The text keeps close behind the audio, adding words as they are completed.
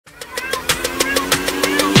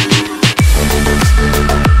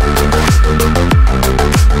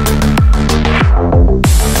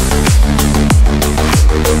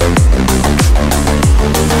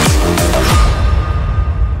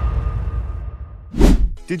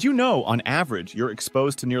Did you know, on average, you're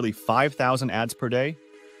exposed to nearly 5,000 ads per day?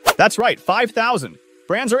 That's right, 5,000!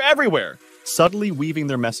 Brands are everywhere, subtly weaving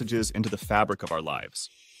their messages into the fabric of our lives.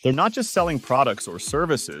 They're not just selling products or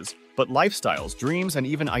services, but lifestyles, dreams, and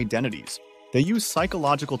even identities. They use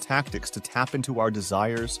psychological tactics to tap into our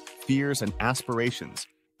desires, fears, and aspirations,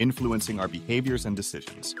 influencing our behaviors and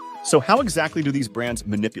decisions. So how exactly do these brands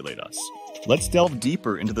manipulate us? Let's delve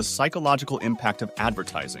deeper into the psychological impact of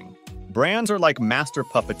advertising. Brands are like master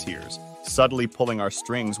puppeteers, subtly pulling our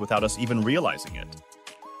strings without us even realizing it.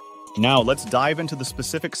 Now, let's dive into the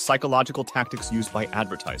specific psychological tactics used by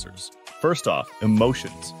advertisers. First off,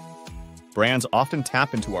 emotions. Brands often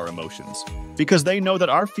tap into our emotions because they know that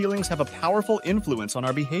our feelings have a powerful influence on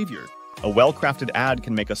our behavior. A well-crafted ad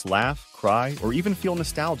can make us laugh, cry, or even feel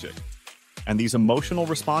nostalgic. And these emotional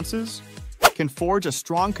responses can forge a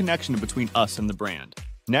strong connection between us and the brand.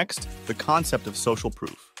 Next, the concept of social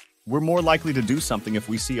proof. We're more likely to do something if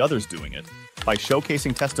we see others doing it. By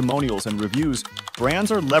showcasing testimonials and reviews,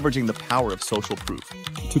 brands are leveraging the power of social proof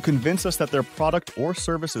to convince us that their product or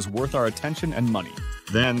service is worth our attention and money.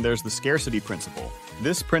 Then there's the scarcity principle.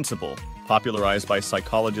 This principle, popularized by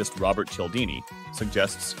psychologist Robert Cialdini,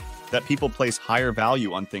 suggests that people place higher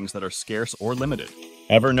value on things that are scarce or limited.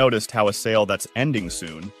 Ever noticed how a sale that's ending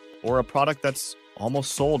soon, or a product that's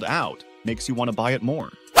almost sold out, makes you want to buy it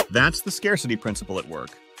more? That's the scarcity principle at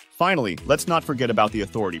work. Finally, let's not forget about the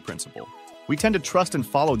authority principle. We tend to trust and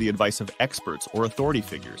follow the advice of experts or authority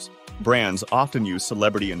figures. Brands often use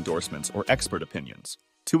celebrity endorsements or expert opinions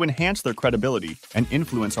to enhance their credibility and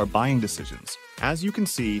influence our buying decisions. As you can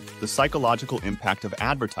see, the psychological impact of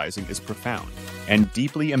advertising is profound and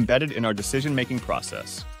deeply embedded in our decision-making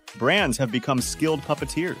process. Brands have become skilled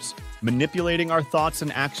puppeteers, manipulating our thoughts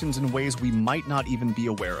and actions in ways we might not even be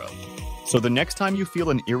aware of. So the next time you feel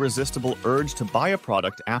an irresistible urge to buy a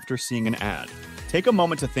product after seeing an ad, take a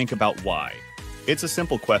moment to think about why. It's a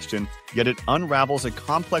simple question, yet it unravels a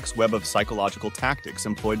complex web of psychological tactics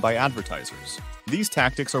employed by advertisers. These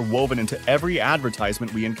tactics are woven into every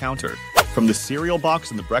advertisement we encounter, from the cereal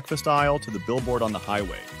box in the breakfast aisle to the billboard on the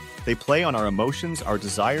highway. They play on our emotions, our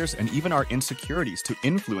desires, and even our insecurities to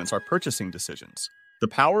influence our purchasing decisions. The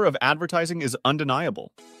power of advertising is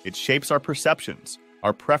undeniable. It shapes our perceptions,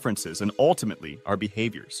 our preferences, and ultimately, our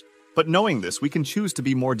behaviors. But knowing this, we can choose to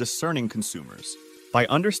be more discerning consumers. By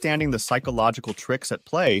understanding the psychological tricks at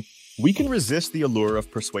play, we can resist the allure of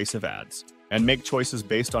persuasive ads and make choices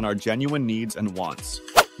based on our genuine needs and wants.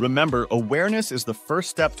 Remember, awareness is the first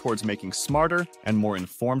step towards making smarter and more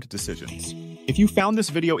informed decisions. If you found this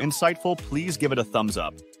video insightful, please give it a thumbs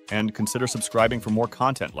up and consider subscribing for more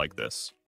content like this.